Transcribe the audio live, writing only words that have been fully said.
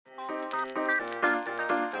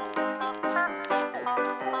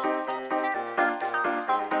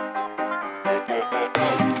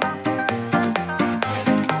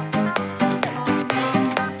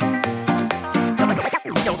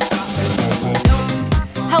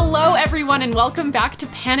Hello, everyone, and welcome back to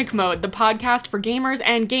Panic Mode, the podcast for gamers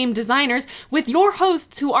and game designers, with your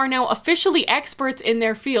hosts who are now officially experts in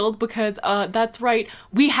their field because, that's right,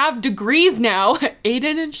 we have degrees now,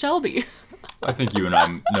 Aiden and Shelby. I think you and I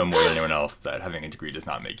know more than anyone else that having a degree does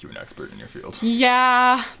not make you an expert in your field.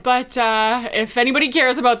 Yeah, but if anybody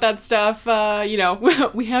cares about that stuff,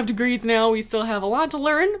 we have degrees now. We still have a lot to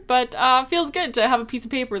learn, but feels good to have a piece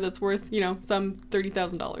of paper that's worth, some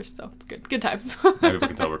 $30,000. So it's good. Good times. Now people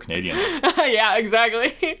can tell we're Canadian. Yeah,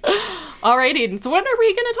 exactly. All right, Aiden. So what are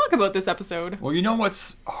we going to talk about this episode? Well, you know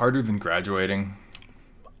what's harder than graduating?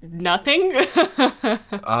 Nothing?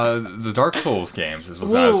 The Dark Souls games is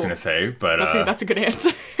what I was going to say, but that's a good answer.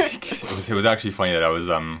 it was actually funny that I was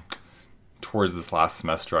towards this last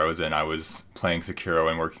semester I was playing Sekiro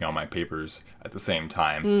and working on my papers at the same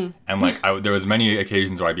time, and there was many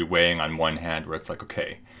occasions where I'd be weighing on one hand where it's like,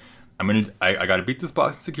 okay, I got to beat this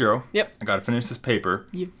boss in Sekiro. Yep. I got to finish this paper.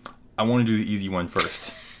 Yep. I want to do the easy one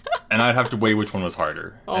first, and I'd have to weigh which one was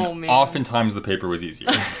harder. Oh, and man. Oftentimes the paper was easier.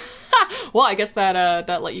 Well, I guess that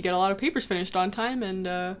let you get a lot of papers finished on time, and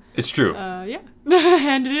it's true. Yeah,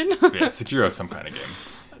 hand it in. Yeah, Sekiro is some kind of game.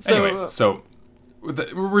 Anyway, so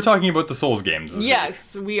we're talking about the Souls games.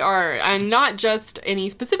 Yes, we are, and not just any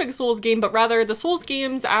specific Souls game, but rather the Souls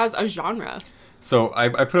games as a genre. So I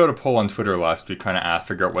put out a poll on Twitter last week, kind of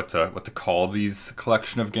figure out what to call these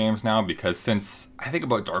collection of games now, because since I think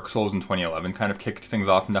about Dark Souls in 2011 kind of kicked things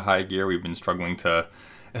off into high gear, we've been struggling to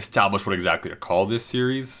establish what exactly to call this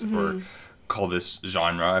series or call this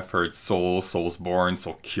genre. I've heard Souls, Soulsborne,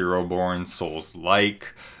 Soulsborne,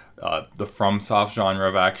 Souls-like, the FromSoft genre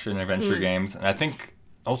of action adventure games, and I think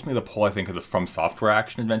ultimately the poll of the From Software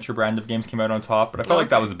action adventure brand of games came out on top, but I felt like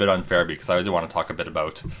that was a bit unfair because I did want to talk a bit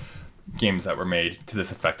about games that were made to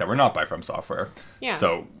this effect that were not by From Software. Yeah.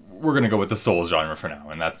 So we're going to go with the Souls genre for now,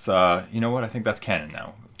 and that's, you know what, I think that's canon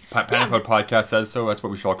now. Panic Mode Podcast says so, that's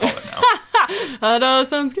what we should all call it now. That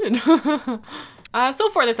sounds good. So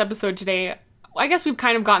for this episode today, I guess we've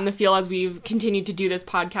kind of gotten the feel as we've continued to do this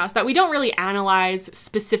podcast that we don't really analyze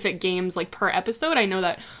specific games like per episode. I know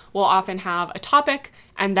that we'll often have a topic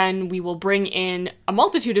and then we will bring in a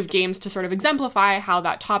multitude of games to sort of exemplify how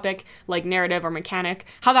that topic, like narrative or mechanic,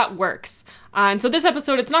 how that works. And so this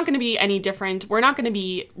episode, it's not going to be any different. We're not going to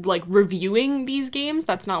be like reviewing these games.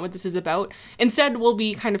 That's not what this is about. Instead, we'll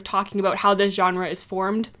be kind of talking about how this genre is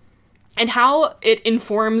formed and how it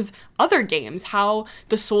informs other games, how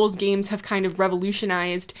the Souls games have kind of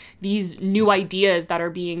revolutionized these new ideas that are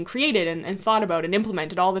being created and thought about and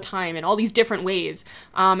implemented all the time in all these different ways.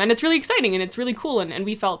 And it's really exciting and it's really cool, and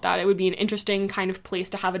we felt that it would be an interesting kind of place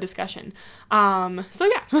to have a discussion. So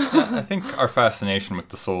yeah. I think our fascination with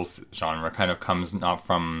the Souls genre kind of comes not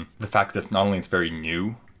from the fact that not only it's very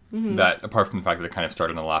new, that apart from the fact that it kind of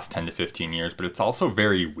started in the last 10 to 15 years, but it's also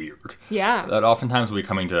very weird. Yeah. That oftentimes we'll be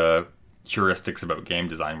coming to heuristics about game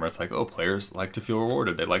design where it's like, oh, players like to feel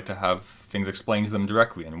rewarded. They like to have things explained to them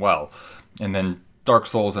directly and well. And then Dark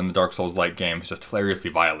Souls and the Dark Souls-like games just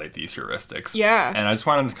hilariously violate these heuristics. Yeah. And I just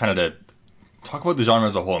wanted to kind of talk about the genre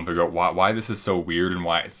as a whole and figure out why this is so weird and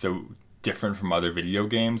why it's so different from other video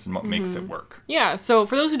games and what makes it work. Yeah, so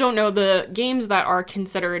for those who don't know, the games that are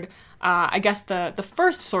considered, I guess the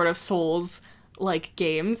first sort of Souls-like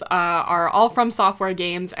games are all From Software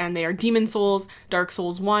games, and they are Demon Souls, Dark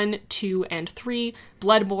Souls 1, 2, and 3,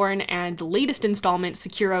 Bloodborne, and the latest installment,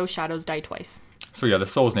 Sekiro: Shadows Die Twice. So yeah, the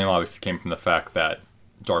Souls name obviously came from the fact that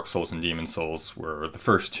Dark Souls and Demon Souls were the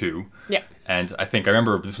first two. Yeah. And I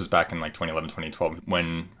remember this was back in like 2011, 2012,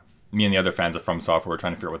 when me and the other fans of From Software were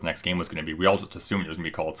trying to figure out what the next game was going to be. We all just assumed it was going to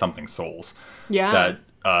be called something Souls. Yeah.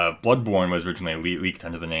 That Bloodborne was originally leaked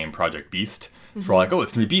under the name Project Beast. So we're like, oh,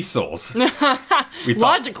 it's going to be Beast Souls.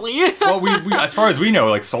 Logically. Well, we as far as we know,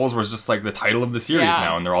 like, Souls was just like the title of the series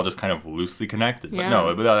now, and they're all just kind of loosely connected. But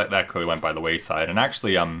no, that clearly went by the wayside. And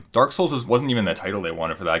actually, Dark Souls wasn't even the title they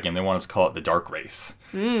wanted for that game. They wanted to call it The Dark Race.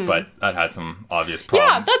 But that had some obvious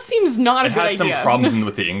problems. Yeah, that seems not a good idea. It had some problems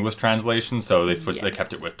with the English translation, so they switched. They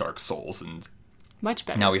kept it with Dark Souls, and much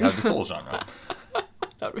better. Now we have the Souls genre.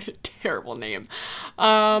 That would be a terrible name.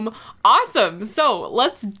 Awesome. So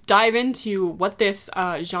let's dive into what this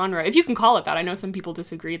genre, if you can call it that. I know some people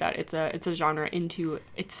disagree that it's a genre into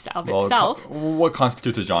itself. What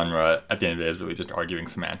constitutes a genre at the end of the day is really just arguing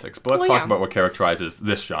semantics. But let's talk about what characterizes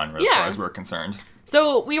this genre as far as we're concerned.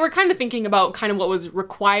 So we were kind of thinking about kind of what was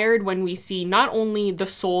required when we see not only the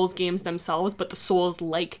Souls games themselves, but the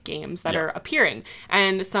Souls-like games that are appearing,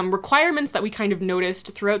 and some requirements that we kind of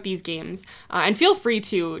noticed throughout these games. And feel free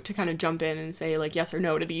to kind of jump in and say like yes or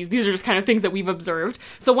no to these. These are just kind of things that we've observed.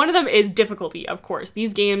 So one of them is difficulty, of course.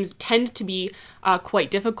 These games tend to be quite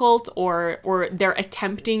difficult, or they're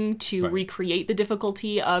attempting to recreate the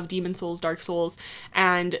difficulty of Demon Souls, Dark Souls,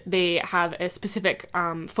 and they have a specific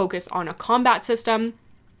focus on a combat system.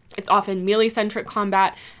 It's often melee-centric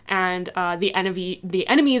combat, and the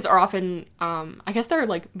enemies are often, I guess they're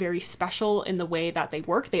like very special in the way that they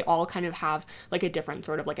work. They all kind of have like a different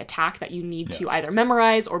sort of like attack that you need to either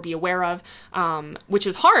memorize or be aware of, which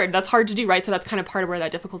is hard. That's hard to do, right? So that's kind of part of where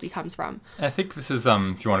that difficulty comes from. I think this is,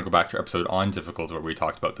 if you want to go back to our episode on difficulty where we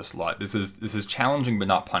talked about this a lot, this is challenging but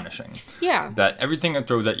not punishing. Yeah. That everything it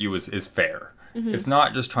throws at you is fair. Mm-hmm. It's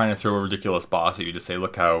not just trying to throw a ridiculous boss at you to say,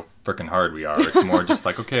 look how freaking hard we are. It's more just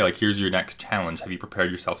like, okay, like here's your next challenge. Have you prepared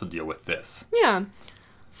yourself to deal with this? Yeah.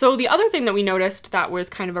 So the other thing that we noticed that was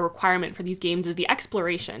kind of a requirement for these games is the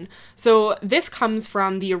exploration. So this comes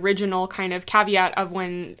from the original kind of caveat of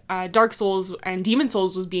when Dark Souls and Demon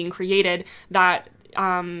Souls was being created, that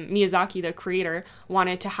Miyazaki, the creator,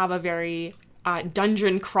 wanted to have a very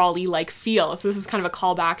dungeon crawly like feel. So this is kind of a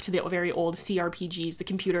callback to the very old CRPGs, the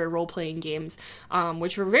computer role-playing games,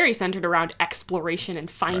 which were very centered around exploration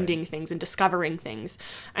and finding things and discovering things.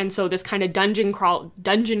 And so this kind of dungeon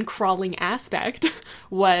crawling aspect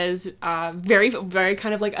was very, very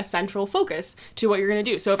kind of like a central focus to what you're going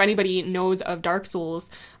to do. So if anybody knows of Dark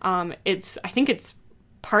Souls, I think it's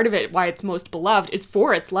part of it, why it's most beloved, is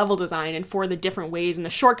for its level design and for the different ways and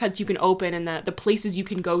the shortcuts you can open and the places you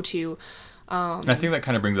can go to. And I think that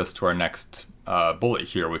kind of brings us to our next bullet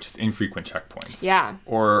here, which is infrequent checkpoints. Yeah.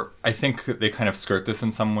 Or I think they kind of skirt this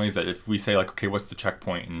in some ways, that if we say like, okay, what's the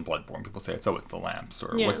checkpoint in Bloodborne? People say it's the lamps.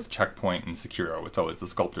 Or what's the checkpoint in Sekiro? It's always the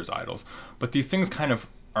sculptor's idols. But these things kind of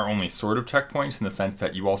are only sort of checkpoints in the sense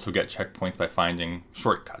that you also get checkpoints by finding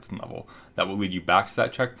shortcuts in level that will lead you back to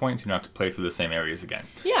that checkpoint, so you don't have to play through the same areas again.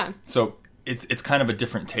 Yeah. So it's kind of a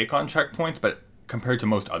different take on checkpoints, but compared to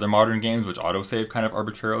most other modern games, which autosave kind of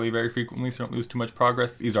arbitrarily very frequently so you don't lose too much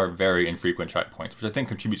progress, these are very infrequent checkpoints, which I think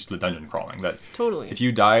contributes to the dungeon crawling. That totally. If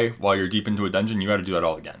you die while you're deep into a dungeon, you got to do that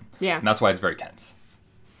all again. Yeah. And that's why it's very tense.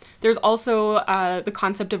 There's also the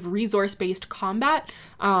concept of resource-based combat.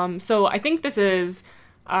 So I think this is,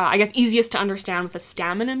 I guess, easiest to understand with a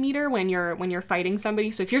stamina meter when you're fighting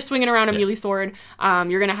somebody. So if you're swinging around a melee sword,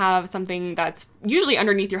 you're going to have something that's usually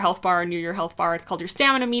underneath your health bar, near your health bar. It's called your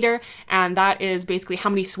stamina meter, and that is basically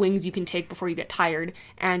how many swings you can take before you get tired,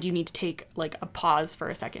 and you need to take like a pause for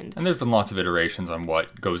a second. And there's been lots of iterations on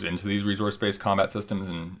what goes into these resource-based combat systems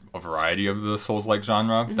in a variety of the Souls-like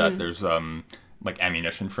genre. Mm-hmm. That there's like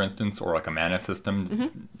ammunition, for instance, or like a mana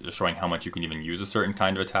system, showing how much you can even use a certain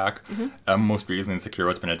kind of attack. Most recently in Sekiro,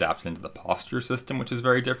 it's been adapted into the posture system, which is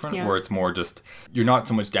very different, where it's more just, you're not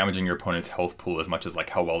so much damaging your opponent's health pool as much as like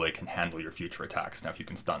how well they can handle your future attacks, now if you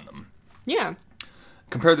can stun them. Yeah.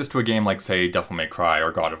 Compare this to a game like, say, Devil May Cry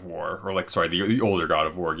or God of War, or like, sorry, the older God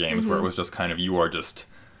of War games, where it was just kind of, you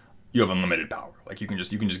have unlimited power. Like, you can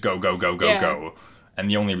just go. And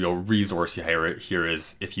the only real resource here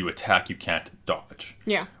is if you attack, you can't dodge.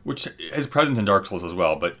 Yeah. Which is present in Dark Souls as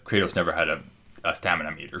well, but Kratos never had a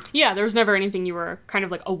stamina meter. Yeah, there was never anything you were kind of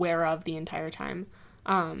like aware of the entire time.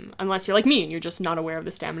 Unless you're like me and you're just not aware of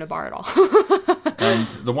the stamina bar at all. And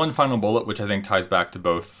the one final bullet, which I think ties back to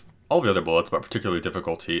both all the other bullets, but particularly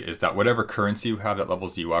difficulty, is that whatever currency you have that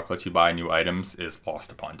levels you up, lets you buy new items, is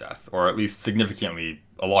lost upon death. Or at least significantly,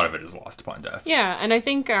 a lot of it is lost upon death. Yeah, and I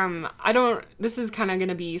think, this is kind of going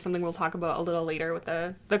to be something we'll talk about a little later with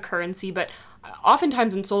the currency, but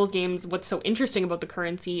oftentimes in Souls games, what's so interesting about the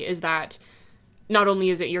currency is that not only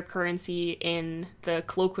is it your currency in the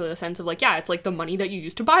colloquial sense of like, yeah, it's like the money that you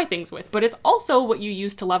use to buy things with, but it's also what you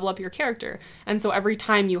use to level up your character. And so every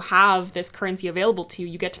time you have this currency available to you,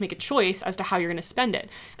 you get to make a choice as to how you're going to spend it.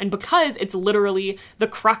 And because it's literally the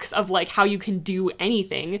crux of like how you can do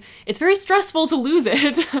anything, it's very stressful to lose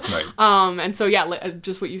it. Right. And so yeah,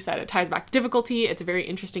 just what you said, it ties back to difficulty. It's a very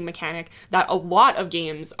interesting mechanic that a lot of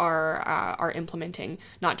games are implementing,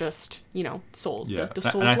 not just, Souls. Yeah. The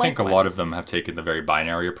Souls. And I think a lot of them have taken the very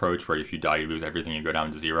binary approach where if you die, you lose everything, you go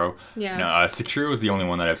down to zero. Yeah. Sekiro is the only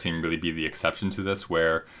one that I've seen really be the exception to this,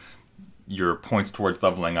 where your points towards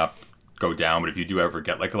leveling up go down, but if you do ever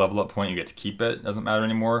get like a level up point, you get to keep it. It doesn't matter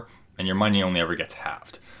anymore, and your money only ever gets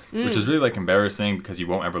halved. Which is really like embarrassing because you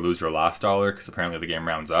won't ever lose your last dollar because apparently the game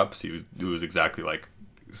rounds up, so you lose exactly like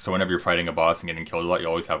so whenever you're fighting a boss and getting killed a lot, you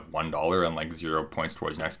always have $1 and like 0 points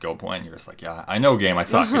towards your next skill point. You're just like, yeah, I know, game, I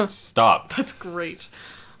suck. Stop. That's great.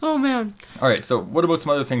 Oh, man. All right, so what about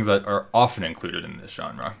some other things that are often included in this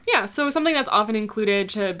genre? Yeah, so something that's often included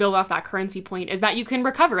to build off that currency point is that you can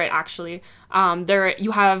recover it, actually.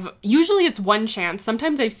 You have, usually it's one chance.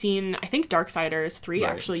 Sometimes I've seen, I think Darksiders 3,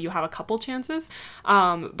 Right. actually, you have a couple chances.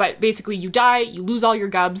 But basically you die, you lose all your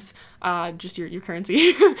gubs, just your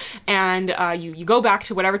currency, and you go back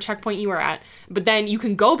to whatever checkpoint you were at. But then you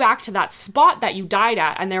can go back to that spot that you died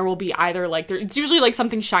at, and there will be either it's usually like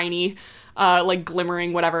something shiny, like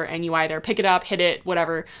glimmering, whatever, and you either pick it up, hit it,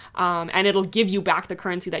 whatever, and it'll give you back the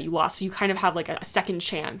currency that you lost. So you kind of have like a second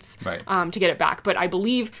chance, Right. to get it back. But I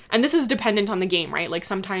believe, and this is dependent on the game, right? Like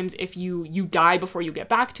sometimes if you die before you get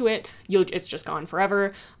back to it, it's just gone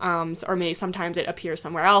forever. Or maybe sometimes it appears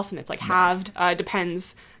somewhere else and it's like halved.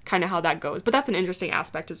 Depends kind of how that goes. But that's an interesting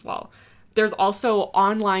aspect as well. There's also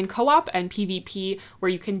online co-op and PvP where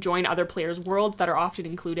you can join other players' worlds that are often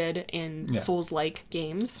included in Souls-like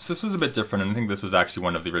games. So this was a bit different, and I think this was actually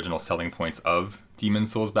one of the original selling points of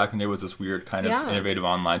Demon's Souls back in the day, was this weird kind of innovative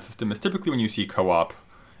online system. It's typically when you see co-op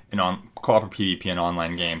or PvP in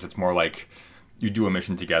online games, it's more like you do a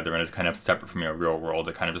mission together and it's kind of separate from your real world.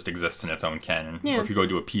 It kind of just exists in its own canon. Yeah. Or if you go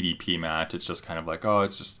to a PvP match, it's just kind of like, oh,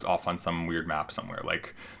 it's just off on some weird map somewhere.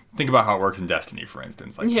 Like, think about how it works in Destiny, for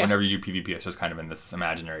instance. Like, whenever you do PvP, it's just kind of in this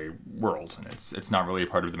imaginary world, and it's not really a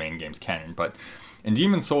part of the main game's canon. But in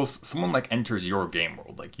Demon's Souls, someone like enters your game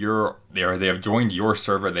world. Like, they have joined your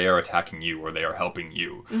server, they are attacking you, or they are helping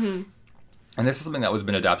you. Mm-hmm. And this is something that has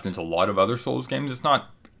been adapted into a lot of other Souls games. It's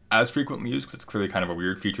not as frequently used because it's clearly kind of a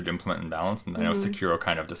weird feature to implement and balance. And I know Sekiro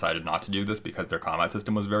kind of decided not to do this because their combat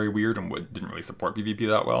system was very weird and didn't really support PvP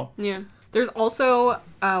that well. Yeah. There's also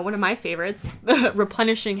one of my favorites,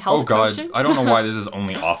 replenishing health Oh god, potions. I don't know why this is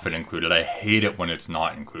only often included. I hate it when it's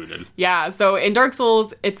not included. Yeah, so in Dark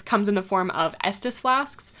Souls, it comes in the form of Estus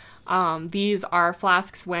flasks. These are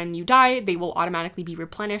flasks when you die, they will automatically be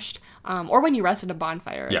replenished. Or when you rest at a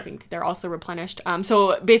bonfire, I think they're also replenished.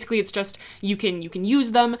 So basically it's just, you can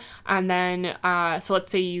use them, and then, so let's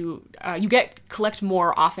say you collect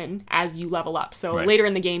more often as you level up. So later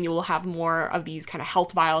in the game, you will have more of these kind of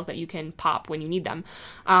health vials that you can pop when you need them.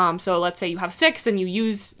 So let's say you have 6 and you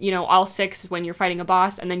use, all 6 when you're fighting a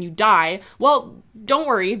boss, and then you die. Well, don't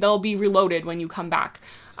worry, they'll be reloaded when you come back.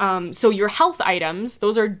 So your health items,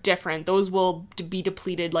 those are different. Those will be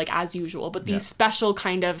depleted like as usual, but these special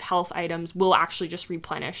kind of health items will actually just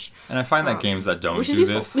replenish. And I find that games that don't do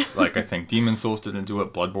this, like I think Demon's Souls didn't do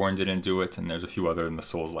it, Bloodborne didn't do it, and there's a few other in the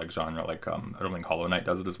Souls-like genre, like I don't think Hollow Knight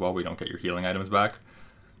does it as well. We don't get your healing items back.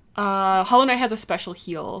 Hollow Knight has a special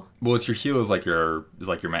heal. Well, it's your heal it's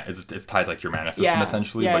tied to like your mana system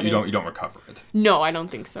essentially, but you don't recover it. No, I don't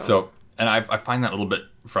think so. So, and I find that a little bit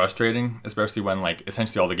frustrating, especially when like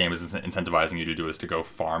essentially all the game is incentivizing you to do is to go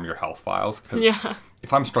farm your health files. Because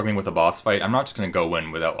if I'm struggling with a boss fight, I'm not just going to go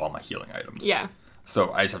in without all my healing items. Yeah.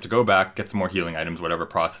 So I just have to go back, get some more healing items, whatever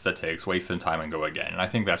process that takes, waste some time, and go again. And I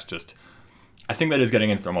think that is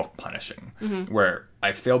getting into almost punishing, where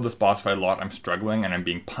I failed this boss fight a lot, I'm struggling, and I'm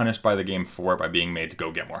being punished by the game for it by being made to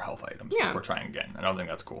go get more health items before trying again. I don't think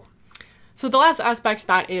that's cool. So the last aspect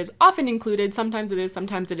that is often included, sometimes it is,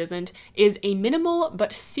 sometimes it isn't, is a minimal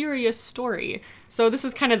but serious story. So this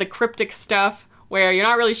is kind of the cryptic stuff where you're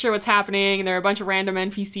not really sure what's happening, and there are a bunch of random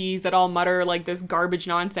NPCs that all mutter like this garbage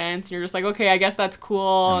nonsense, and you're just like, okay, I guess that's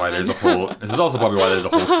cool. And this is also probably why there's a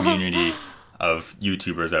whole community of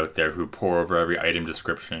YouTubers out there who pore over every item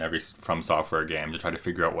description in every From Software game to try to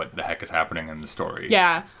figure out what the heck is happening in the story.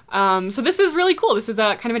 Yeah. So this is really cool. This is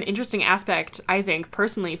a kind of an interesting aspect, I think,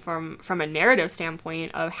 personally, from a narrative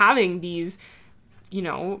standpoint of having these,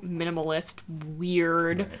 minimalist,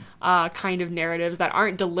 weird kind of narratives that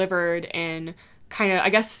aren't delivered in kind of, I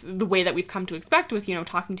guess, the way that we've come to expect with,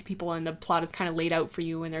 talking to people and the plot is kind of laid out for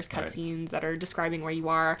you and there's cutscenes that are describing where you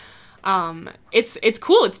are. It's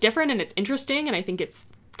cool, it's different, and it's interesting, and I think it's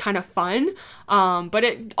kind of fun, but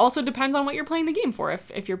it also depends on what you're playing the game for.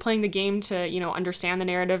 If you're playing the game to, understand the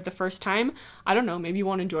narrative the first time, I don't know, maybe you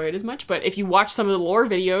won't enjoy it as much, but if you watch some of the lore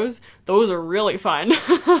videos, those are really fun.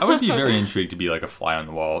 I would be very intrigued to be like a fly on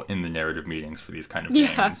the wall in the narrative meetings for these kind of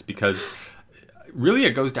games, because really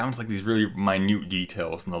it goes down to like these really minute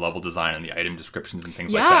details in the level design and the item descriptions and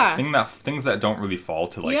things like that. Things that don't really fall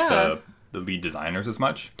to like the lead designers as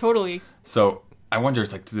much. Totally. So I wonder,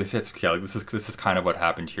 it's like, this is kind of what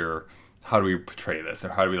happened here. How do we portray this, or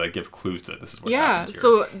how do we like give clues to this is what happened here?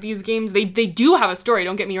 So these games, they do have a story.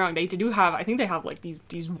 Don't get me wrong. They do have. I think they have like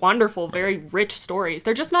these wonderful, very rich stories.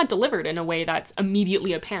 They're just not delivered in a way that's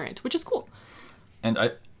immediately apparent, which is cool. And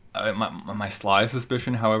My sly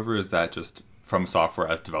suspicion, however, is that just From Software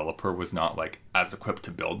as developer was not like as equipped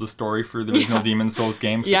to build the story for the original Demon's Souls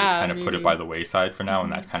game, so just kind of put it by the wayside for now,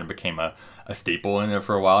 and that kind of became a staple in it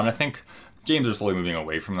for a while. And I think games are slowly moving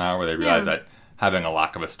away from that, where they realize that having a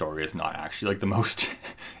lack of a story is not actually like the most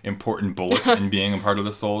important bullet in being a part of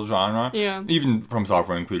the Souls genre. Yeah. Even From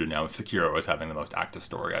Software included now, Sekiro is having the most active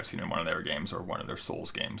story I've seen in one of their games, or one of their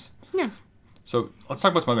Souls games. Yeah. So let's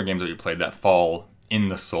talk about some other games that you played that fall in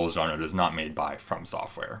the Souls genre that is not made by From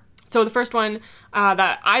Software. So the first one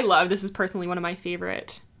that I love, this is personally one of my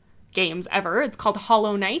favorite games ever. It's called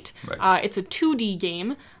Hollow Knight. Right. It's a 2D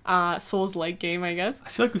game, Souls-like game, I guess. I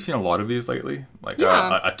feel like we've seen a lot of these lately, like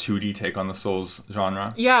a 2D take on the Souls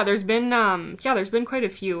genre. Yeah, there's been quite a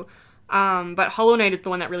few. But Hollow Knight is the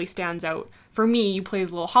one that really stands out. For me, you play as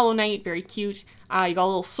a little Hollow Knight, very cute. You got a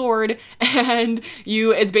little sword, and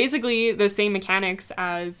it's basically the same mechanics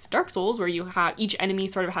as Dark Souls, where you have each enemy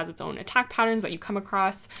sort of has its own attack patterns that you come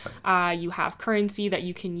across. You have currency that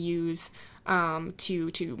you can use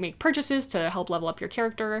to make purchases to help level up your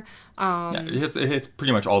character. It hits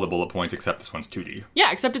pretty much all the bullet points except this one's 2D.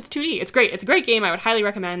 Yeah, except it's 2D. It's great. It's a great game. I would highly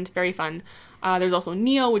recommend. Very fun. There's also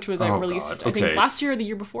Neo, which was released, I think, last year or the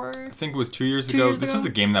year before. I think it was 2 years ago. This was a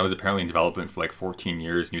game that was apparently in development for like 14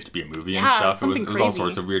 years and used to be a movie and stuff. It was all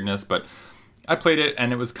sorts of weirdness, but I played it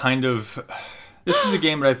and it was kind of... This is a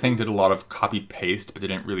game that I think did a lot of copy-paste, but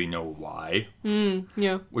didn't really know why.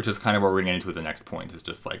 Yeah. Which is kind of what we're going to get into with the next point, is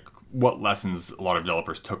just like what lessons a lot of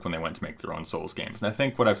developers took when they went to make their own Souls games. And I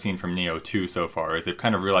think what I've seen from Neo 2 so far is they've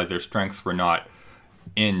kind of realized their strengths were not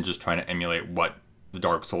in just trying to emulate what the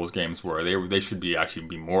Dark Souls games were. They should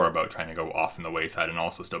be more about trying to go off in the wayside and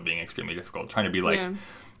also still being extremely difficult. Trying to be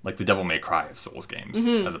like the Devil May Cry of Souls games,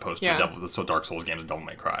 as opposed to the Dark Souls games and Devil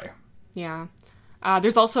May Cry. Yeah.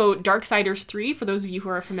 There's also Darksiders 3, for those of you who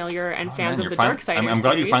are familiar and fans of the Darksiders I'm glad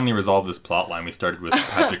series. you finally resolved this plot line we started with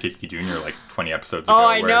Patrick Hickey Jr. like 20 episodes ago. Oh,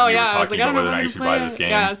 I know, where you were I was talking like, about whether or not you should buy this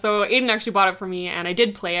game. Yeah, so Aiden actually bought it for me, and I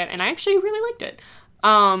did play it, and I actually really liked it.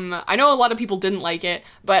 I know a lot of people didn't like it,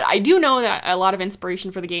 but I do know that a lot of inspiration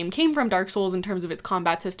for the game came from Dark Souls in terms of its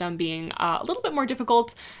combat system being a little bit more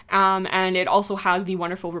difficult, and it also has the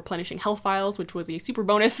wonderful replenishing health files, which was a super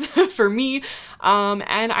bonus for me,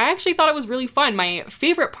 and I actually thought it was really fun. My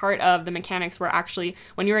favorite part of the mechanics were actually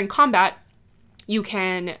when you're in combat, you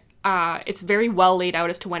can... it's very well laid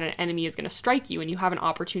out as to when an enemy is going to strike you, and you have an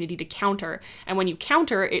opportunity to counter. And when you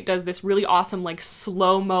counter, it does this really awesome, like,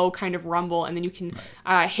 slow-mo kind of rumble, and then you can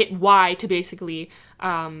hit Y to basically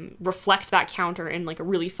reflect that counter in, like, a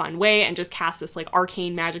really fun way and just cast this, like,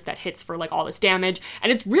 arcane magic that hits for, like, all this damage.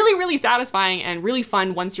 And it's really, really satisfying and really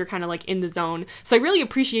fun once you're kind of, like, in the zone. So I really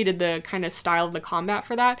appreciated the kind of style of the combat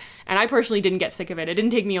for that, and I personally didn't get sick of it. It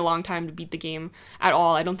didn't take me a long time to beat the game at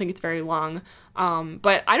all. I don't think it's very long.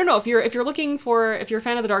 But I don't know, if you're a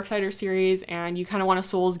fan of the Darksiders series and you kind of want a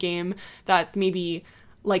Souls game that's maybe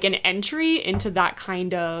like an entry into that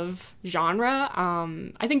kind of genre,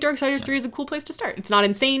 I think Darksiders 3 is a cool place to start. It's not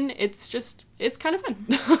insane, it's kind of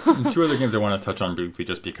fun. Two other games I want to touch on briefly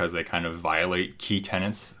just because they kind of violate key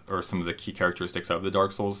tenets or some of the key characteristics of the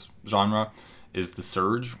Dark Souls genre is The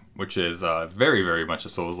Surge, which is very, very much a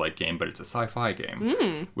Souls-like game, but it's a sci-fi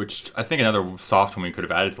game. Which I think another soft one we could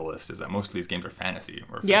have added to the list is that most of these games are fantasy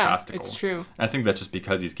or fantastical. Yeah, it's true. And I think that's just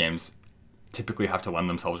because these games typically have to lend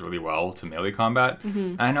themselves really well to melee combat.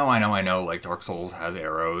 I know, like Dark Souls has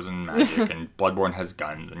arrows and magic and Bloodborne has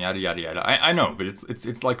guns and yada, yada, yada. I know, but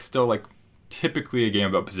it's like still like typically a game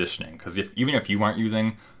about positioning, because even if you aren't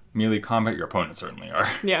using melee combat, your opponents certainly are.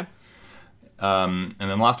 Yeah. And then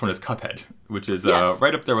the last one is Cuphead, which is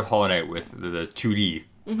right up there with Hollow Knight with the 2D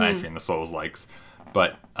entry in the Souls likes.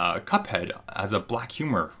 But Cuphead has a black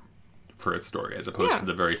humor for its story as opposed to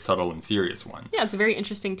the very subtle and serious one. Yeah, it's a very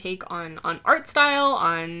interesting take on art style,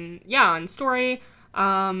 on story.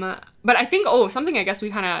 But I think something I guess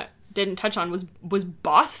we kind of didn't touch on was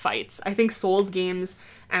boss fights. I think Souls games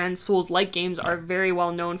and Souls-like games are very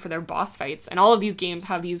well known for their boss fights, and all of these games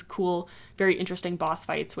have these cool, very interesting boss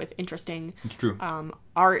fights with interesting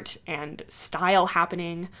art and style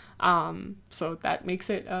happening. So that makes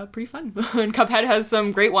it pretty fun. And Cuphead has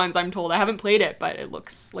some great ones, I'm told. I haven't played it, but it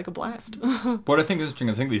looks like a blast. What I think is interesting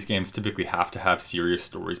is I think these games typically have to have serious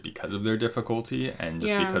stories because of their difficulty and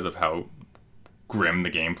just because of how grim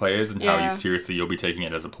the gameplay is and how seriously you'll be taking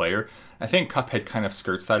it as a player. I think Cuphead kind of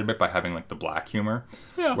skirts that a bit by having like the black humor,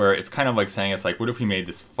 where it's kind of like saying, it's like, what if we made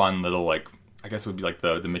this fun little, like, I guess it would be like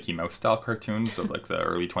the Mickey Mouse style cartoons of like the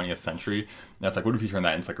early 20th century. And that's like, what if you turn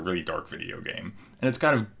that into like a really dark video game? And it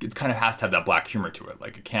kind of has to have that black humor to it.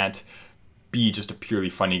 Like, it can't be just a purely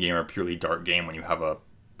funny game or a purely dark game when you have a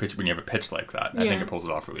when you have a pitch like that. I Yeah. think it pulls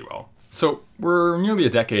it off really well. So we're nearly a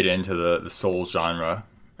decade into the Souls genre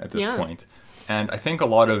at this point. And I think a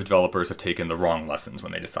lot of developers have taken the wrong lessons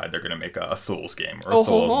when they decide they're going to make a Souls game or a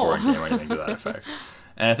Souls board game or anything to that effect.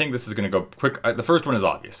 And I think this is going to go quick. The first one is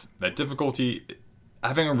obvious. That difficulty,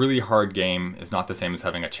 having a really hard game is not the same as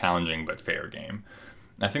having a challenging but fair game.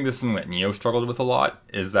 And I think this is something that Neo struggled with a lot,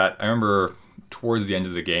 is that I remember towards the end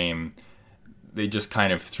of the game, they just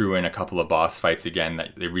kind of threw in a couple of boss fights again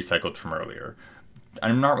that they recycled from earlier.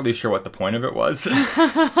 I'm not really sure what the point of it was.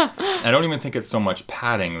 I don't even think it's so much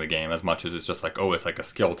padding the game as much as it's just like, oh, it's like a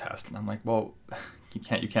skill test. And I'm like, well, you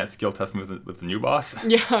can't skill test me with the new boss.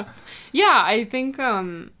 Yeah. I think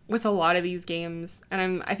with a lot of these games,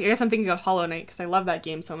 and I guess I'm thinking of Hollow Knight because I love that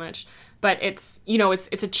game so much. But it's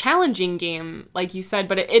a challenging game, like you said,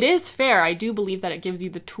 but it is fair. I do believe that it gives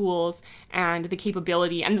you the tools and the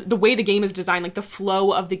capability and the way the game is designed, like the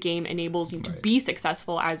flow of the game enables you to be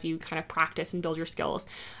successful as you kind of practice and build your skills.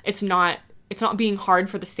 It's not being hard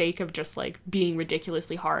for the sake of just like being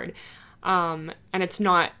ridiculously hard. And it's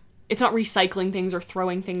not recycling things or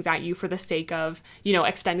throwing things at you for the sake of,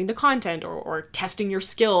 extending the content or testing your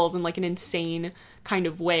skills in like an insane kind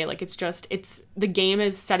of way. Like the game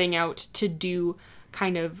is setting out to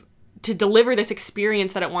deliver this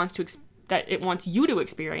experience that it wants you to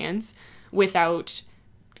experience without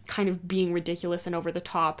kind of being ridiculous and over the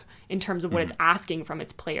top in terms of what it's asking from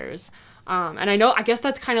its players. And I guess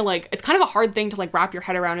that's kind of like, it's kind of a hard thing to like wrap your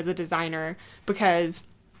head around as a designer, because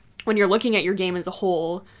when you're looking at your game as a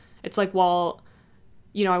whole, it's like, well,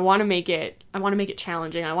 I want to make it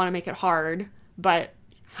challenging. I want to make it hard, but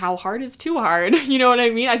how hard is too hard? You know what I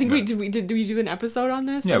mean? I think we do an episode on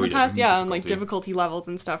this in the past? Yeah, on like difficulty levels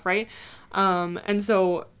and stuff, right? And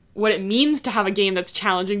so what it means to have a game that's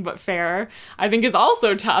challenging but fair, I think is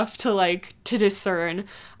also tough to discern.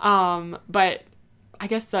 But I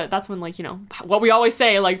guess that's when, what we always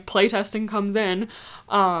say, playtesting comes in.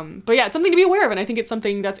 But yeah, it's something to be aware of, and I think it's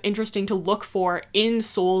something that's interesting to look for in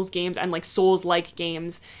Souls games and, Souls-like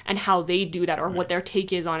games and how they do that or what their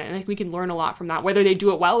take is on it. And I think we can learn a lot from that, whether they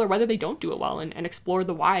do it well or whether they don't do it well, and explore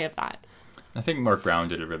the why of that. I think Mark Brown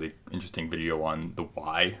did a really interesting video on the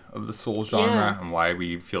why of the Souls genre and why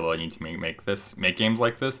we feel a need to make games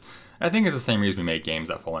like this. And I think it's the same reason we make games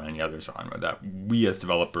that fall in any other genre, that we as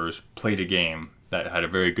developers played a game that had a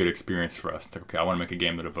very good experience for us. It's like, okay, I want to make a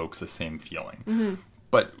game that evokes the same feeling. Mm-hmm.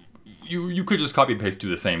 But you could just copy and paste, do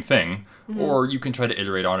the same thing, or you can try to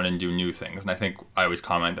iterate on it and do new things. And I think I always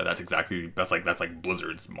comment that that's like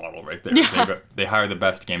Blizzard's model right there. Yeah. They hire the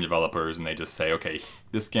best game developers and they just say, okay,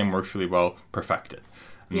 this game works really well, perfect it.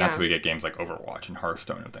 And that's where we get games like Overwatch and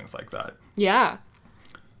Hearthstone and things like that. Yeah.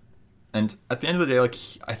 And at the end of the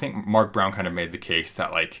day, I think Mark Brown kind of made the case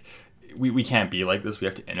that we can't be like this. We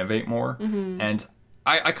have to innovate more. Mm-hmm. And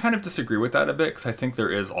I kind of disagree with that a bit, because I think there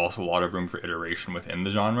is also a lot of room for iteration within the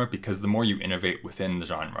genre, because the more you innovate within the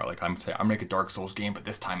genre, I'm making a Dark Souls game, but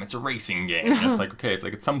this time it's a racing game. And it's like, okay, it's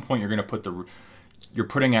like at some point you're going to you're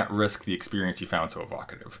putting at risk the experience you found so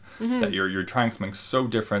evocative. Mm-hmm. That you're trying something so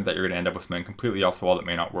different that you're going to end up with something completely off the wall that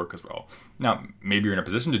may not work as well. Now, maybe you're in a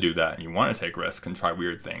position to do that and you want to take risks and try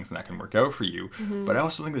weird things, and that can work out for you. Mm-hmm. But I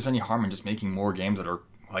also think there's any harm in just making more games that are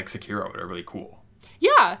like Sekiro, that are really cool.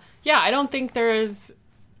 Yeah, I don't think there is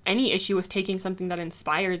any issue with taking something that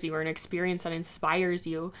inspires you or an experience that inspires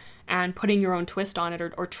you and putting your own twist on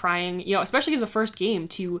it, or trying, especially as a first game,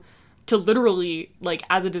 to literally,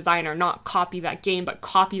 as a designer, not copy that game, but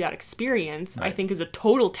copy that experience. Right. I think is a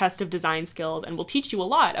total test of design skills and will teach you a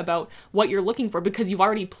lot about what you're looking for, because you've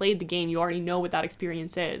already played the game, you already know what that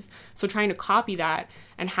experience is. So trying to copy that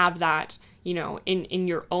and have that, in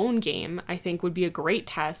your own game, I think would be a great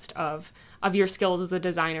test of your skills as a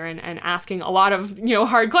designer, and asking a lot of,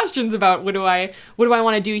 hard questions about what do I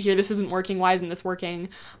want to do here? This isn't working. Why isn't this working?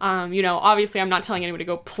 Obviously I'm not telling anyone to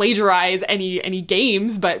go plagiarize any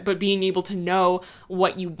games, but being able to know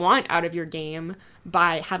what you want out of your game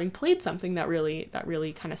by having played something that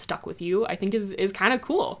really kind of stuck with you, I think is kind of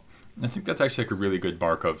cool. I think that's actually a really good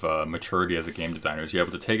mark of maturity as a game designer, is you're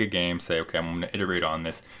able to take a game, say, okay, I'm going to iterate on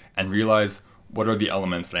this, and realize what are the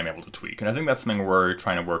elements that I'm able to tweak. And I think that's something we're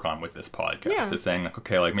trying to work on with this podcast, is saying,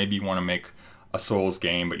 okay, maybe you want to make a Souls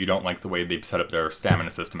game, but you don't like the way they set up their stamina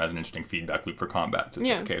system as an interesting feedback loop for combat. So it's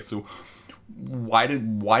like, okay, so why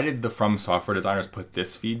did the From Software designers put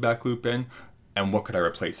this feedback loop in? And what could I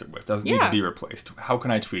replace it with? Does it need to be replaced? How can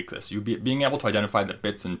I tweak this? Being able to identify the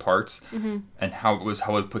bits and parts and how it was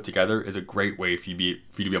put together is a great way for you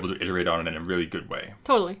to be able to iterate on it in a really good way.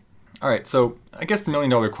 Totally. All right, so I guess the $1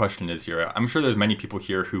 million question is here. I'm sure there's many people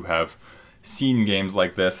here who have seen games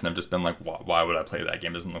like this and I've just been like, why would I play that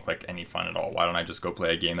game? It doesn't look like any fun at all. Why don't I just go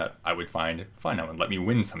play a game that I would find fun and would let me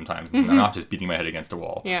win sometimes and I'm not just beating my head against a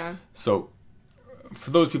wall. Yeah. So for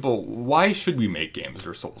those people, why should we make games that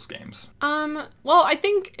are Souls games? Well, I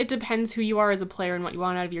think it depends who you are as a player and what you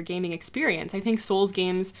want out of your gaming experience. I think Souls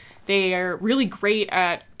games, they are really great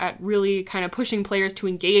at really kind of pushing players to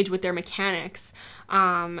engage with their mechanics,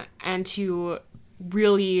 and to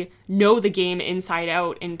really know the game inside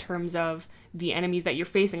out in terms of the enemies that you're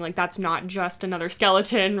facing. Like, that's not just another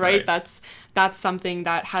skeleton, right? That's something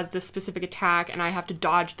that has this specific attack and I have to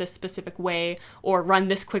dodge this specific way or run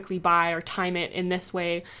this quickly by or time it in this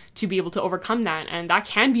way to be able to overcome that. And that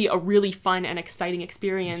can be a really fun and exciting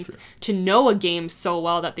experience to know a game so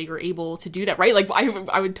well that they were able to do that, right? Like,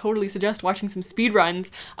 I would totally suggest watching some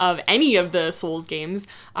speedruns of any of the Souls games.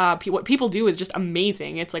 What people do is just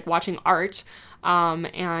amazing. It's like watching art.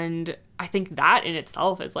 And I think that in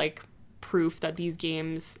itself is like proof that these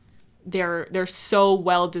games, they're so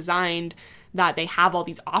well designed that they have all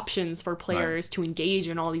these options for players to engage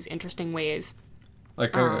in all these interesting ways.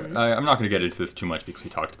 Like, I'm not going to get into this too much because we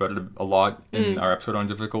talked about it a lot in our episode on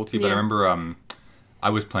difficulty, but I remember I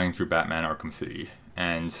was playing through Batman Arkham City,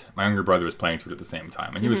 and my younger brother was playing through it at the same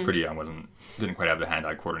time, and he was pretty young, didn't quite have the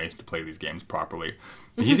hand-eye coordination to play these games properly.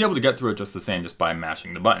 But he's able to get through it just the same, just by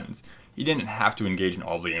mashing the buttons. He didn't have to engage in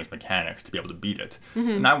all the game's mechanics to be able to beat it.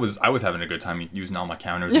 And I was having a good time using all my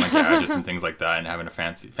counters and my gadgets and things like that, and having a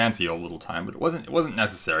fancy old little time. But it wasn't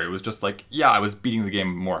necessary. It was just like, I was beating the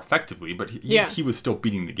game more effectively, but he was still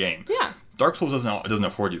beating the game. Yeah. Dark Souls doesn't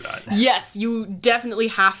afford you that. Yes, you definitely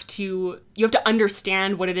have to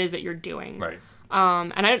understand what it is that you're doing. Right.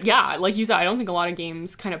 And like you said, I don't think a lot of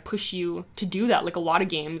games kind of push you to do that. Like, a lot of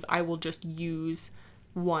games, I will just use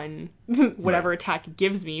whatever attack it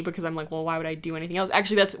gives me because I'm like, well, why would I do anything else?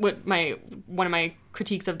 Actually, that's what one of my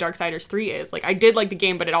critiques of Darksiders 3 is. Like, I did like the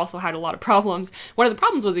game, but it also had a lot of problems. One of the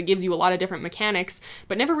problems was it gives you a lot of different mechanics,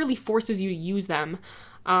 but never really forces you to use them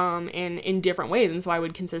in different ways. And so I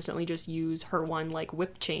would consistently just use her one like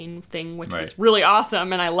whip chain thing, which was really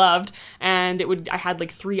awesome and I loved. And I had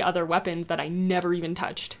like 3 other weapons that I never even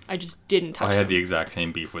touched. I just didn't touch them. I had the exact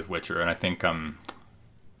same beef with Witcher, and I think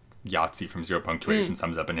Yahtzee from Zero Punctuation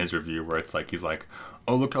sums up in his review where it's like, he's like,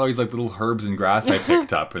 oh, look at all these like little herbs and grass I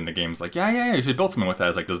picked up, and the game's like, yeah, you should build something with that.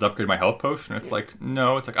 It's like, does it upgrade my health potion? And it's like,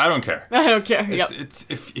 no. It's like, I don't care. I don't care. It's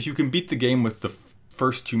if you can beat the game with the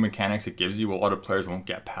first 2 mechanics it gives you, a lot of players won't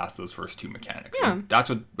get past those first 2 mechanics. Yeah. And that's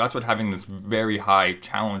what having this very high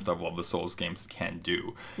challenge level of the Souls games can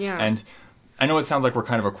do. Yeah. And I know it sounds like we're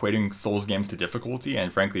kind of equating Souls games to difficulty,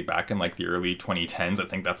 and frankly, back in like the early 2010s, I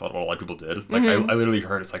think that's what a lot of people did. Like, I literally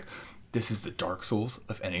heard it's like, this is the Dark Souls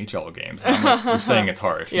of NHL games. And I'm like, you're saying it's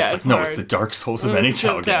hard. Yeah, it's like, no, it's the Dark Souls of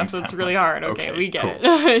NHL games. Yeah, so it's really hard. Okay, we get cool.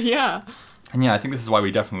 it. Yeah. And I think this is why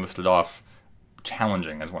we definitely listed off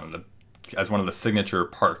challenging as one of the signature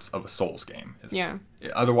parts of a Souls game.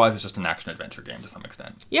 Otherwise, it's just an action-adventure game to some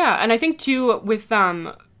extent. Yeah, and I think, too, with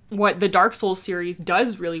what the Dark Souls series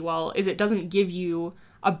does really well is it doesn't give you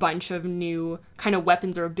a bunch of new kind of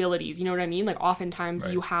weapons or abilities. You know what I mean? Like, oftentimes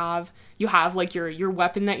you have like your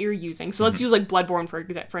weapon that you're using. So let's use like Bloodborne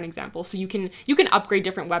for an example. So you can upgrade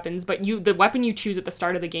different weapons, but the weapon you choose at the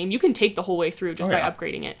start of the game, you can take the whole way through just by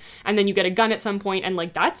upgrading it. And then you get a gun at some point, and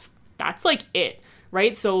like that's like it,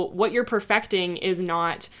 right? So what you're perfecting is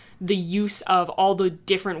not the use of all the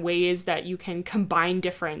different ways that you can combine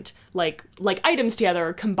different like items together,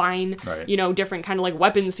 or combine different kind of like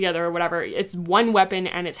weapons together or whatever. It's one weapon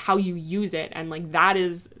and it's how you use it, and like that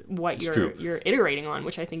is what you're iterating on,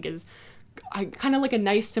 which I think is kind of like a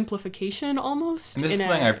nice simplification almost. And this is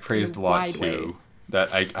something I've praised a lot too.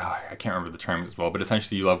 That I can't remember the terms as well, but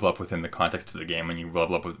essentially you level up within the context of the game and you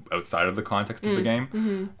level up outside of the context of the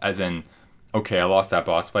game, as in, okay, I lost that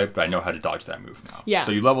boss fight, but I know how to dodge that move now. Yeah.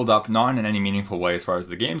 So you leveled up, not in any meaningful way as far as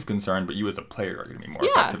the game's concerned, but you as a player are going to be more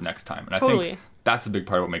effective next time. And I think that's a big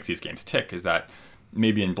part of what makes these games tick, is that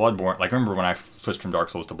maybe in Bloodborne, like I remember when I switched from Dark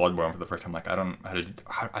Souls to Bloodborne for the first time, like, how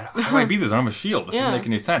do I beat this? I don't have a shield. This doesn't make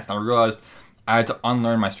any sense. And I realized I had to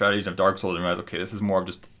unlearn my strategies of Dark Souls and realize, okay, this is more of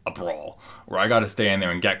just a brawl, where I got to stay in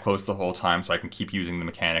there and get close the whole time so I can keep using the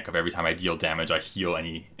mechanic of every time I deal damage, I heal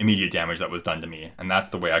any immediate damage that was done to me. And that's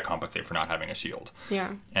the way I compensate for not having a shield.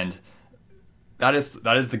 Yeah. And that is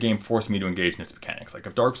the game forced me to engage in its mechanics. Like,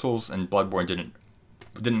 if Dark Souls and Bloodborne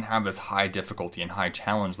didn't have this high difficulty and high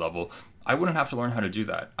challenge level, I wouldn't have to learn how to do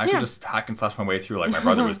that. I could just hack and slash my way through like my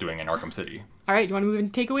brother was doing in Arkham City. All right, do you want to move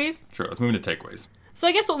into takeaways? Sure, let's move into takeaways. So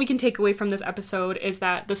I guess what we can take away from this episode is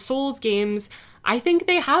that the Souls games, I think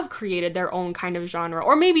they have created their own kind of genre,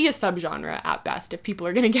 or maybe a subgenre at best if people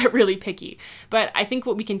are going to get really picky. But I think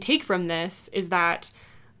what we can take from this is that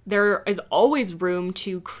there is always room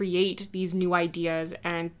to create these new ideas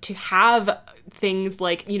and to have things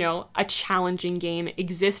like, you know, a challenging game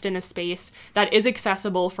exist in a space that is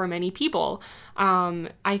accessible for many people.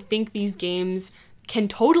 I think these games can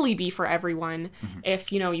totally be for everyone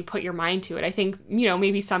if, you know, you put your mind to it. I think, you know,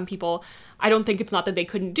 maybe some people, I don't think it's not that they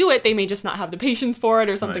couldn't do it, they may just not have the patience for it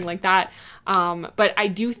or something like that. But I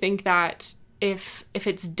do think that if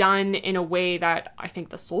it's done in a way that I think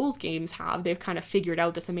the Souls games have, they've kind of figured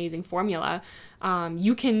out this amazing formula,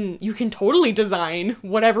 you can totally design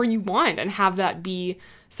whatever you want and have that be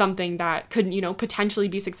something that could, you know, potentially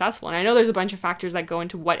be successful. And I know there's a bunch of factors that go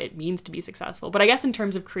into what it means to be successful, but I guess in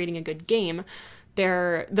terms of creating a good game,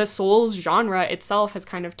 the Souls genre itself has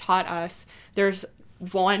kind of taught us there's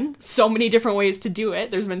so many different ways to do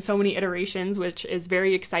it. There's been so many iterations, which is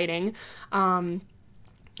very exciting.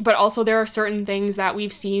 But also there are certain things that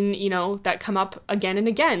we've seen, you know, that come up again and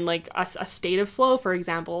again, like a state of flow, for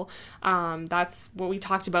example. That's what we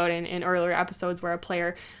talked about in earlier episodes where a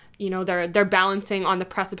player, you know, they're balancing on the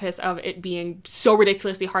precipice of it being so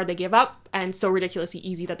ridiculously hard they give up and so ridiculously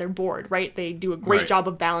easy that they're bored, right? They do a great job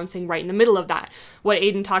of balancing right in the middle of that. What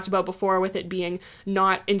Aiden talked about before with it being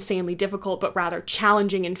not insanely difficult, but rather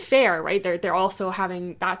challenging and fair, right? They're also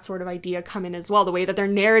having that sort of idea come in as well. The way that their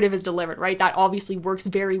narrative is delivered, right? That obviously works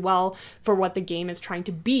very well for what the game is trying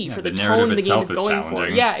to be, for the tone the game is going for.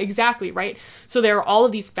 Yeah, exactly, right? So there are all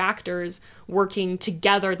of these factors working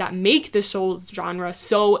together that make the Souls genre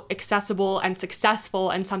so accessible and successful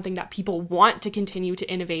and something that people want to continue to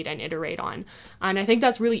innovate and iterate on. And I think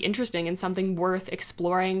that's really interesting and something worth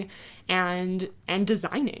exploring and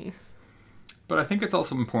designing. But I think it's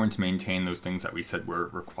also important to maintain those things that we said were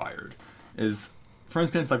required. Is, for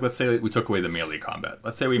instance, like let's say we took away the melee combat.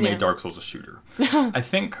 Let's say we made Dark Souls a shooter. I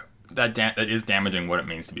think that is damaging what it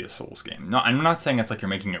means to be a Souls game. No, I'm not saying it's like you're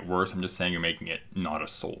making it worse. I'm just saying you're making it not a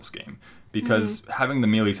Souls game. Because having the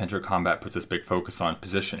melee-centric combat puts this big focus on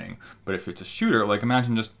positioning. But if it's a shooter, like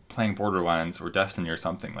imagine just playing Borderlands or Destiny or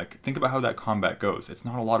something. Like think about how that combat goes. It's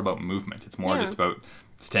not a lot about movement. It's more just about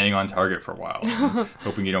staying on target for a while, and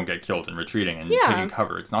hoping you don't get killed and retreating and taking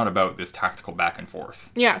cover. It's not about this tactical back and forth.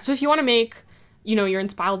 Yeah, so if you want to make, you know, you're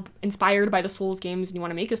inspired by the Souls games and you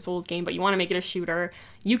want to make a Souls game, but you want to make it a shooter,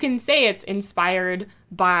 you can say it's inspired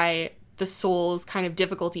by the Souls kind of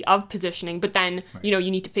difficulty of positioning, but then, you know,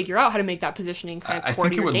 you need to figure out how to make that positioning kind of core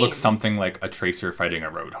to your game. I think it would look something like a Tracer fighting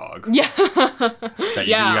a Roadhog. Yeah.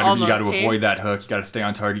 You gotta avoid that hook, you gotta stay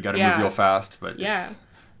on target, you gotta move real fast, but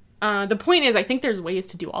the point is, I think there's ways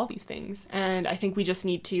to do all these things, and I think we just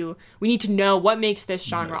need to know what makes this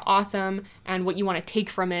genre awesome and what you want to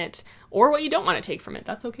take from it, or what you don't want to take from it.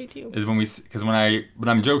 That's okay too. Is because when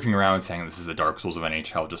I'm joking around saying this is the Dark Souls of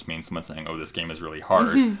NHL, just means someone saying, "Oh, this game is really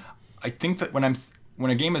hard." I think that when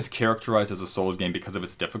a game is characterized as a Souls game because of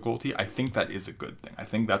its difficulty, I think that is a good thing. I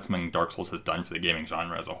think that's something Dark Souls has done for the gaming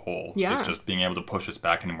genre as a whole. Yeah. It's just being able to push us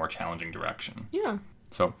back in a more challenging direction. Yeah.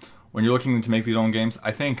 So when you're looking to make these own games,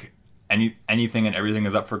 I think anything and everything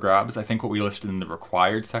is up for grabs. I think what we listed in the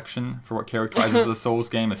required section for what characterizes a Souls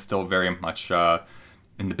game is still very much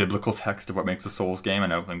in the biblical text of what makes a Souls game,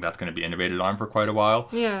 and I don't think that's going to be innovated on for quite a while.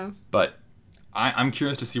 Yeah. But I'm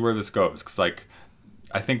curious to see where this goes, because like,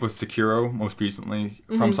 I think with Sekiro, most recently,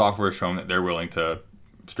 From Software has shown that they're willing to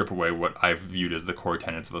strip away what I've viewed as the core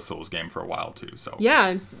tenets of a Souls game for a while too. So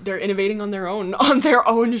yeah, they're innovating on their own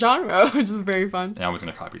genre, which is very fun. And I was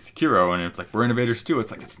going to copy Sekiro, and it's like, we're innovators too.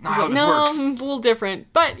 It's like, it's not how this works. No, it's a little different.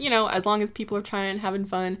 But, you know, as long as people are trying, having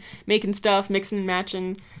fun, making stuff, mixing and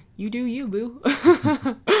matching, you do you, boo.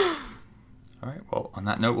 All right, well, on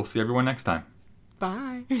that note, we'll see everyone next time.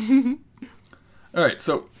 Bye. All right,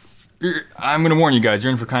 so I'm going to warn you guys,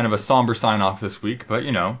 you're in for kind of a somber sign-off this week, but,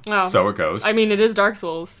 you know, so it goes. I mean, it is Dark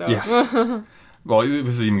Souls, so. Yeah. Well, this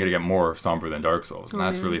is even going to get more somber than Dark Souls, and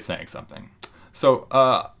that's really saying something. So,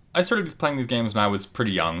 I started playing these games when I was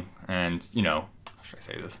pretty young, and, you know, how should I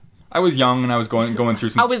say this? I was young, and I was going through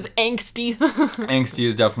some... I was angsty. Angsty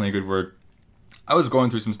is definitely a good word. I was going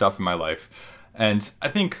through some stuff in my life, and I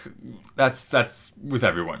think that's with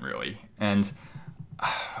everyone, really. And...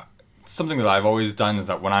 something that I've always done is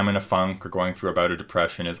that when I'm in a funk or going through a bout of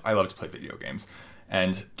depression is I love to play video games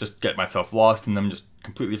and just get myself lost in them, just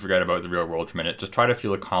completely forget about the real world for a minute, just try to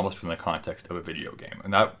feel accomplished within the context of a video game.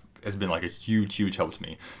 And that has been like a huge, huge help to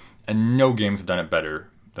me. And no games have done it better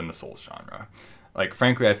than the Souls genre. Like,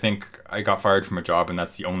 frankly, I think I got fired from a job, and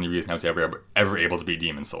that's the only reason I was ever able to beat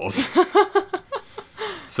Demon's Souls.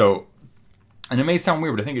 So And it may sound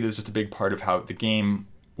weird, but I think it is just a big part of how the game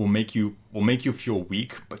will make you feel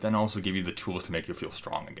weak, but then also give you the tools to make you feel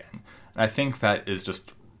strong again. And I think that is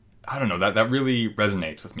just, I don't know, that really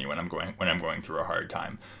resonates with me when I'm going through a hard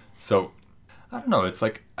time. So I don't know. It's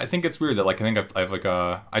like, I think it's weird that, like, I think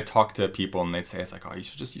I talk to people and they say, it's like, oh, you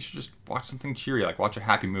should just watch something cheery, like watch a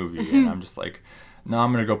happy movie. And I'm just like, no,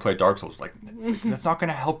 I'm going to go play Dark Souls. Like, that's not going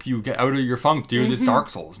to help you get out of your funk, dude. It's Dark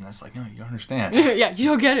Souls. And it's like, no, you don't understand. Yeah, you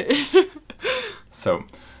don't get it. So,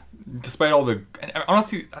 despite all and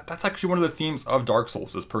honestly, that's actually one of the themes of Dark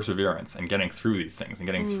Souls is perseverance and getting through these things and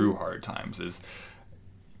getting through hard times. Is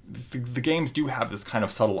the games do have this kind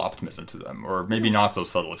of subtle optimism to them, or maybe not so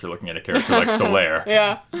subtle if you're looking at a character like Solaire.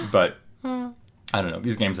 Yeah. But I don't know.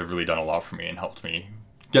 These games have really done a lot for me and helped me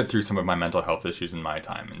get through some of my mental health issues in my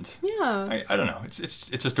time. And yeah, I don't know. It's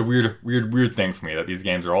just a weird thing for me that these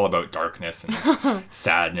games are all about darkness and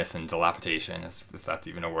sadness and dilapidation, if that's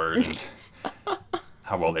even a word, and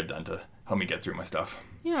how well they've done to help me get through my stuff.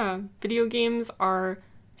 Yeah, video games are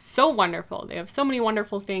so wonderful. They have so many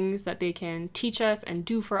wonderful things that they can teach us and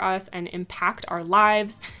do for us and impact our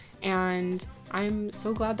lives. And I'm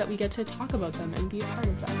so glad that we get to talk about them and be a part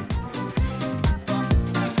of them.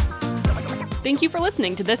 Thank you for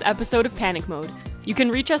listening to this episode of Panic Mode. You can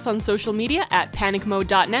reach us on social media at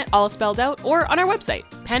panicmode.net, all spelled out, or on our website,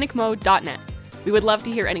 panicmode.net. We would love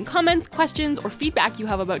to hear any comments, questions, or feedback you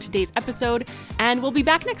have about today's episode, and we'll be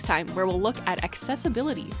back next time where we'll look at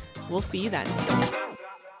accessibility. We'll see you then.